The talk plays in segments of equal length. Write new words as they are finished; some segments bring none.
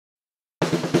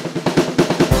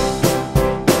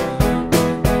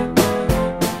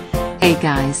Hey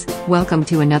guys, welcome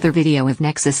to another video of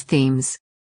Nexus Themes.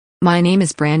 My name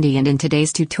is Brandy and in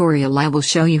today's tutorial I will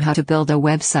show you how to build a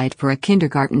website for a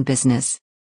kindergarten business.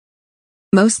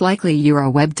 Most likely you are a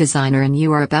web designer and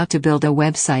you are about to build a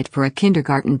website for a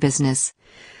kindergarten business.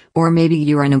 Or maybe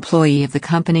you are an employee of the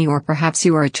company, or perhaps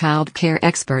you are a child care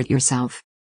expert yourself.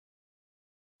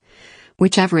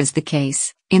 Whichever is the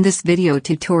case, in this video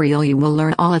tutorial you will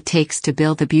learn all it takes to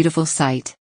build a beautiful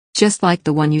site. Just like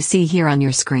the one you see here on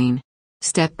your screen.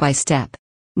 Step by step.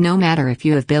 No matter if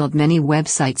you have built many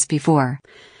websites before,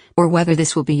 or whether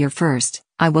this will be your first,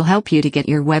 I will help you to get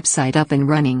your website up and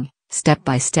running, step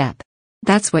by step.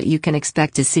 That's what you can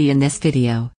expect to see in this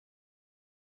video.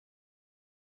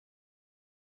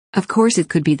 Of course, it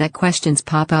could be that questions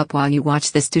pop up while you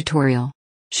watch this tutorial.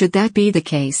 Should that be the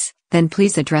case, then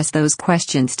please address those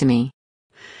questions to me.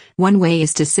 One way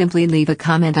is to simply leave a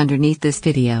comment underneath this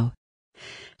video.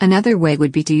 Another way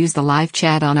would be to use the live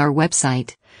chat on our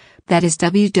website. That is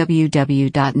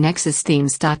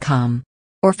www.nexusthemes.com.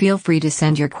 Or feel free to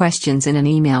send your questions in an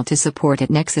email to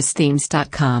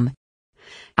support@nexusthemes.com.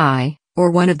 I,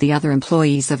 or one of the other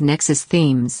employees of Nexus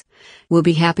Themes, will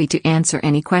be happy to answer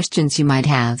any questions you might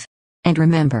have. And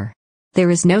remember, there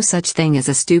is no such thing as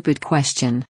a stupid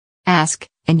question. Ask,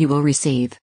 and you will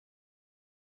receive.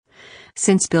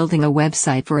 Since building a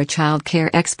website for a child care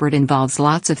expert involves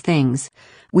lots of things,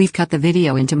 we've cut the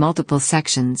video into multiple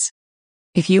sections.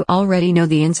 If you already know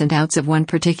the ins and outs of one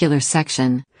particular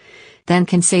section, then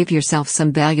can save yourself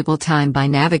some valuable time by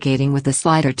navigating with the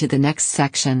slider to the next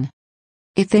section.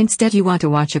 If instead you want to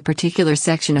watch a particular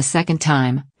section a second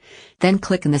time, then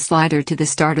click on the slider to the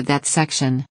start of that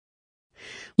section.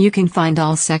 You can find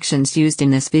all sections used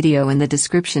in this video in the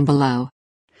description below.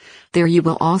 There you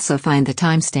will also find the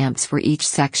timestamps for each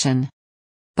section.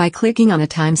 By clicking on a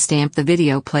timestamp, the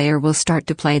video player will start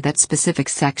to play that specific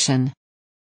section.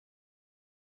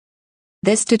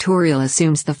 This tutorial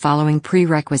assumes the following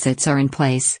prerequisites are in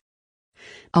place: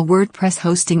 a WordPress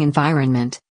hosting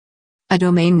environment, a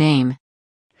domain name,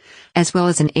 as well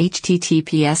as an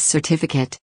HTTPS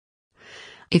certificate.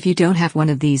 If you don't have one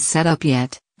of these set up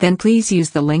yet, then please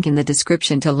use the link in the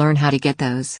description to learn how to get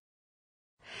those.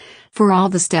 For all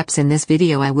the steps in this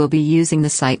video I will be using the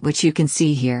site which you can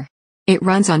see here. It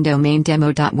runs on domain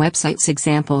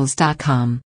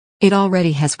demo.websitesexamples.com. It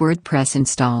already has WordPress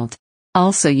installed.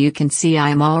 Also, you can see I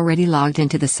am already logged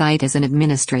into the site as an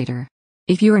administrator.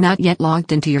 If you are not yet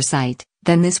logged into your site,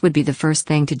 then this would be the first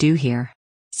thing to do here.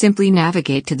 Simply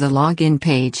navigate to the login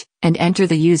page, and enter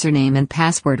the username and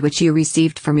password which you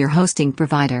received from your hosting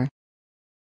provider.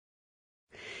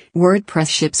 WordPress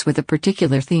ships with a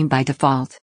particular theme by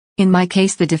default. In my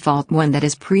case, the default one that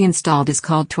is pre-installed is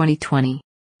called 2020.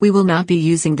 We will not be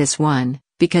using this one,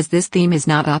 because this theme is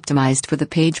not optimized for the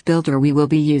page builder we will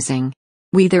be using.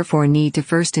 We therefore need to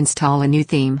first install a new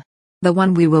theme. The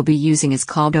one we will be using is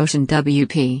called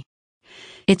OceanWP.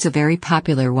 It's a very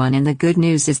popular one, and the good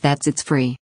news is that it's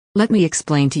free. Let me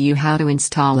explain to you how to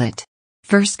install it.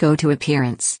 First, go to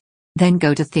Appearance. Then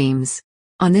go to Themes.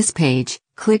 On this page,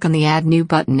 click on the Add New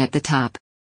button at the top.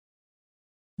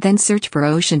 Then search for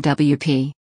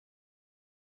OceanWP.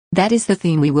 That is the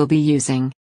theme we will be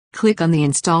using. Click on the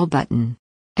Install button.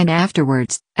 And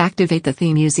afterwards, activate the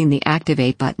theme using the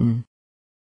Activate button.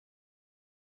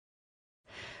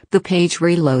 The page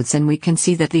reloads and we can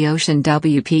see that the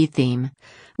OceanWP theme,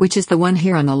 which is the one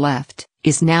here on the left,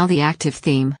 is now the active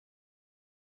theme.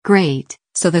 Great,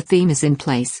 so the theme is in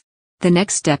place. The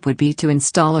next step would be to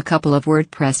install a couple of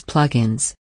WordPress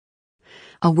plugins.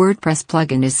 A WordPress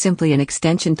plugin is simply an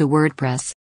extension to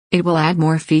WordPress. It will add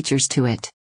more features to it.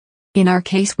 In our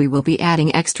case, we will be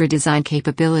adding extra design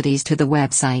capabilities to the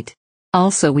website.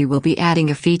 Also, we will be adding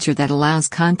a feature that allows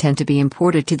content to be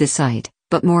imported to the site,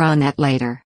 but more on that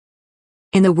later.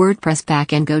 In the WordPress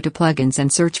backend, go to Plugins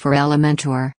and search for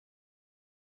Elementor.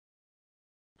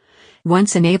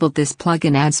 Once enabled, this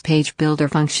plugin adds page builder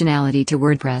functionality to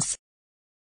WordPress.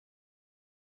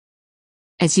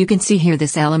 As you can see here,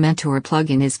 this Elementor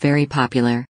plugin is very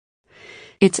popular.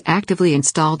 It's actively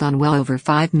installed on well over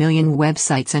 5 million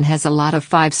websites and has a lot of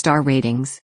 5-star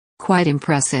ratings. Quite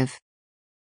impressive.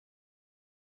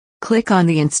 Click on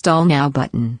the Install Now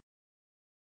button.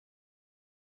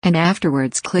 And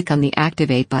afterwards click on the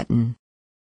Activate button.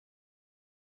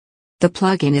 The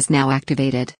plugin is now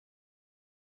activated.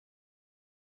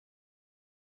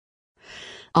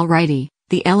 Alrighty,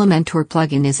 the Elementor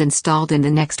plugin is installed, and the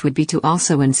next would be to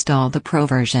also install the Pro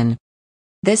version.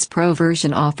 This Pro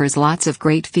version offers lots of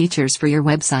great features for your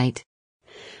website.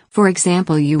 For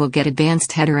example, you will get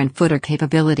advanced header and footer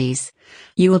capabilities.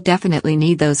 You will definitely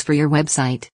need those for your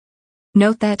website.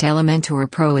 Note that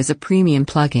Elementor Pro is a premium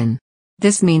plugin.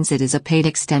 This means it is a paid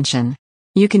extension.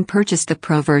 You can purchase the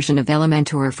Pro version of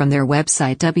Elementor from their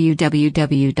website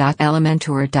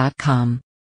www.elementor.com.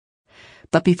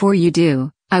 But before you do,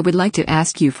 I would like to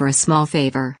ask you for a small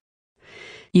favor.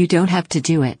 You don't have to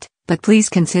do it, but please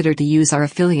consider to use our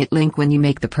affiliate link when you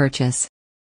make the purchase.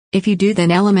 If you do, then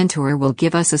Elementor will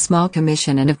give us a small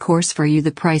commission, and of course for you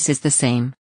the price is the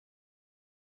same.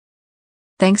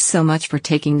 Thanks so much for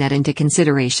taking that into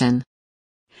consideration.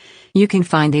 You can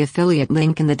find the affiliate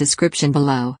link in the description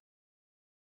below.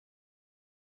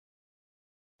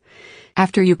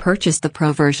 After you purchase the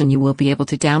Pro version, you will be able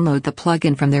to download the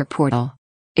plugin from their portal.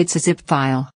 It's a zip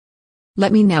file.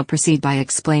 Let me now proceed by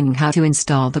explaining how to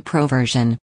install the Pro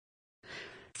version.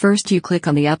 First, you click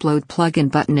on the Upload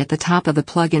Plugin button at the top of the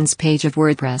Plugins page of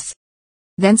WordPress.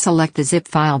 Then select the zip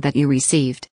file that you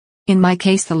received. In my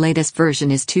case, the latest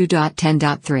version is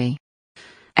 2.10.3.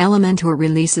 Elementor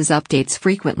releases updates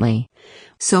frequently,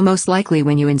 so most likely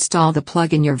when you install the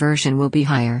plugin your version will be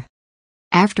higher.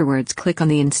 Afterwards, click on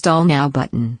the Install Now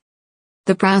button.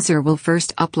 The browser will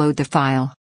first upload the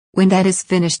file. When that is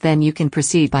finished, then you can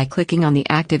proceed by clicking on the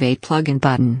Activate Plugin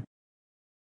button.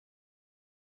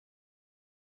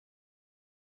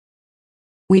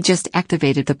 We just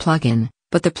activated the plugin,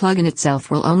 but the plugin itself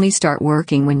will only start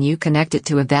working when you connect it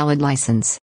to a valid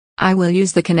license. I will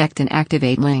use the Connect and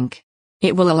Activate link.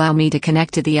 It will allow me to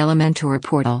connect to the Elementor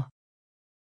portal.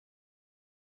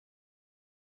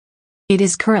 It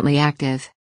is currently active.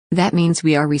 That means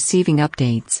we are receiving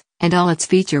updates, and all its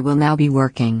features will now be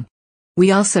working.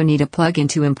 We also need a plugin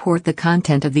to import the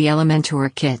content of the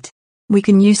Elementor kit. We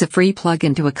can use a free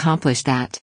plugin to accomplish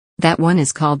that. That one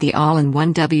is called the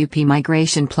All-in-One WP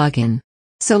Migration plugin.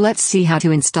 So let's see how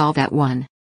to install that one.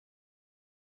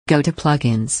 Go to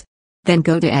Plugins. Then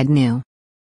go to Add New.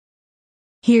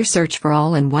 Here search for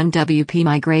All-in-One WP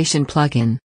Migration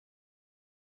plugin.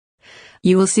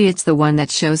 You will see it's the one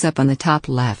that shows up on the top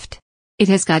left. It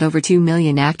has got over 2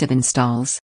 million active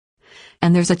installs.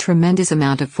 And there's a tremendous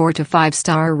amount of 4 to 5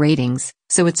 star ratings,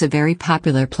 so it's a very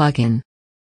popular plugin.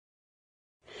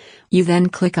 You then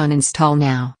click on Install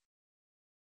Now.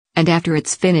 And after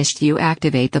it's finished, you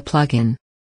activate the plugin.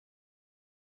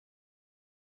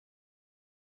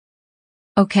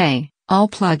 Okay, all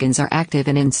plugins are active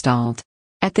and installed.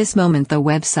 At this moment the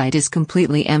website is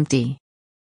completely empty.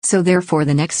 So therefore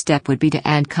the next step would be to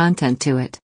add content to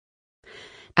it.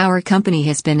 Our company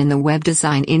has been in the web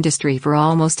design industry for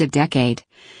almost a decade,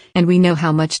 and we know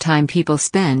how much time people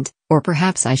spend, or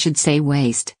perhaps I should say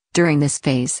waste, during this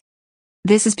phase.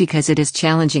 This is because it is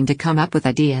challenging to come up with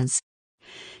ideas.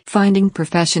 Finding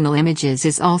professional images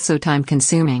is also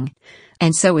time-consuming,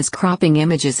 and so is cropping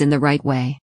images in the right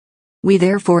way. We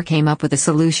therefore came up with a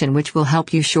solution which will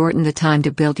help you shorten the time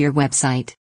to build your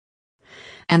website.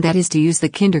 And that is to use the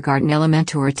Kindergarten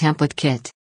Elementor template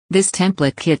kit. This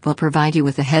template kit will provide you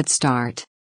with a head start.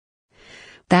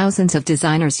 Thousands of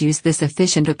designers use this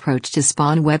efficient approach to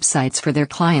spawn websites for their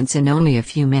clients in only a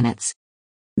few minutes.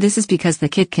 This is because the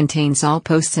kit contains all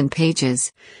posts and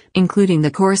pages, including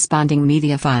the corresponding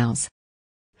media files.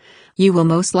 You will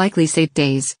most likely save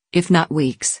days, if not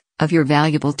weeks, of your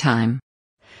valuable time.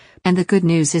 And the good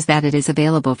news is that it is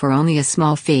available for only a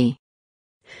small fee.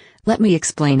 Let me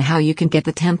explain how you can get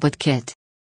the template kit.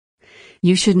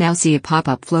 You should now see a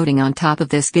pop-up floating on top of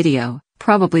this video,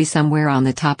 probably somewhere on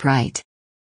the top right.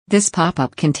 This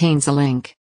pop-up contains a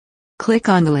link. Click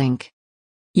on the link.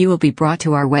 You will be brought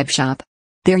to our webshop.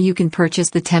 There you can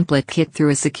purchase the template kit through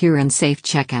a secure and safe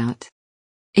checkout.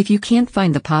 If you can't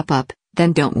find the pop-up,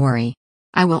 then don't worry.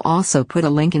 I will also put a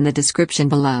link in the description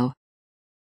below.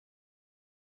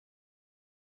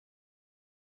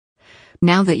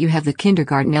 Now that you have the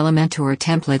Kindergarten Elementor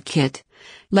template kit,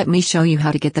 let me show you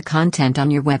how to get the content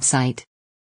on your website.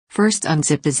 First,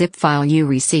 unzip the zip file you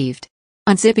received.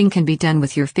 Unzipping can be done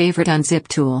with your favorite unzip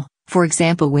tool, for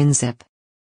example WinZip.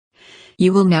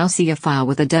 You will now see a file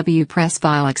with a WPress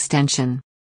file extension.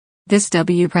 This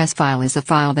WPress file is a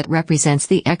file that represents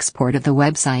the export of the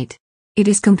website. It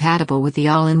is compatible with the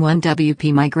All-in-One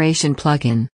WP Migration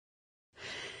plugin.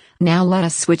 Now let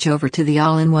us switch over to the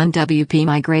All-in-One WP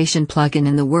Migration plugin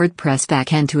in the WordPress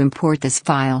backend to import this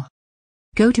file.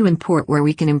 Go to Import where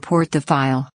we can import the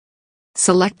file.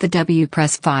 Select the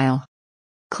WPress file.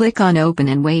 Click on Open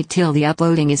and wait till the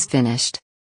uploading is finished.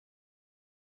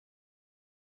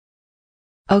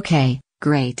 Okay,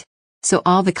 great. So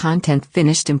all the content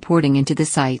finished importing into the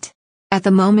site. At the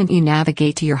moment you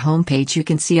navigate to your homepage, you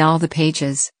can see all the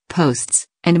pages, posts,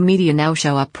 and media now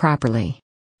show up properly.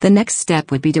 The next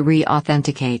step would be to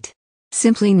re-authenticate.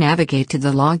 Simply navigate to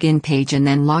the login page and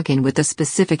then log in with a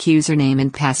specific username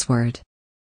and password.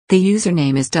 The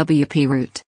username is WP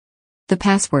root. The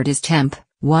password is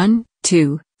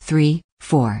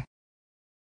temp1234.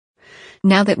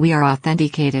 Now that we are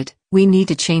authenticated, we need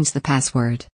to change the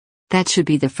password. That should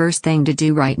be the first thing to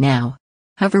do right now.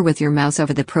 Hover with your mouse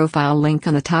over the profile link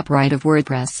on the top right of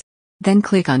WordPress. Then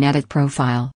click on Edit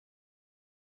Profile.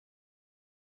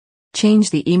 Change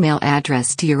the email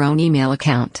address to your own email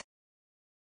account.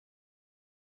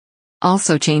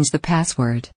 Also change the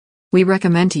password. We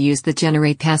recommend to use the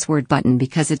Generate Password button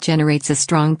because it generates a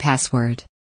strong password.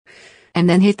 And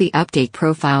then hit the Update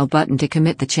Profile button to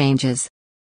commit the changes.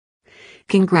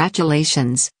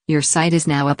 Congratulations, your site is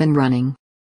now up and running.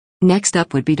 Next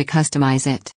up would be to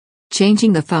customize it.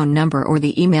 Changing the phone number or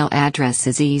the email address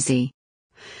is easy.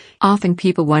 Often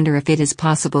people wonder if it is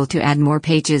possible to add more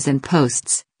pages and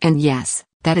posts, and yes,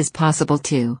 that is possible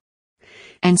too.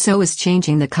 And so is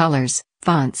changing the colors,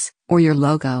 fonts, or your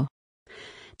logo.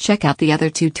 Check out the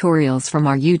other tutorials from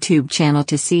our YouTube channel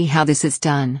to see how this is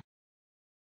done.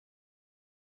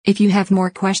 If you have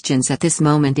more questions at this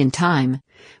moment in time,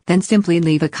 then simply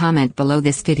leave a comment below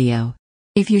this video.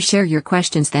 If you share your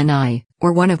questions, then I,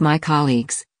 or one of my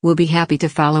colleagues, will be happy to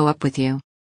follow up with you.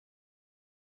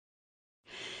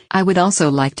 I would also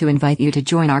like to invite you to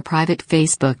join our private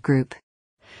Facebook group.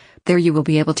 There you will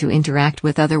be able to interact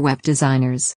with other web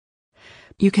designers.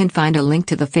 You can find a link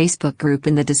to the Facebook group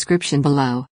in the description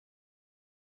below.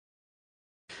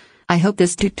 I hope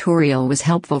this tutorial was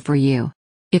helpful for you.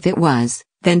 If it was,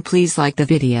 then please like the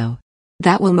video.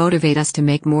 That will motivate us to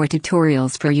make more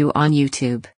tutorials for you on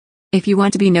YouTube. If you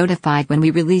want to be notified when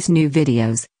we release new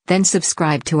videos, then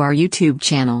subscribe to our YouTube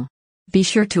channel. Be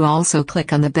sure to also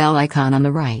click on the bell icon on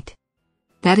the right.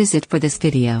 That is it for this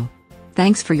video.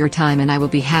 Thanks for your time, and I will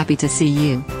be happy to see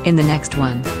you in the next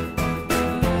one.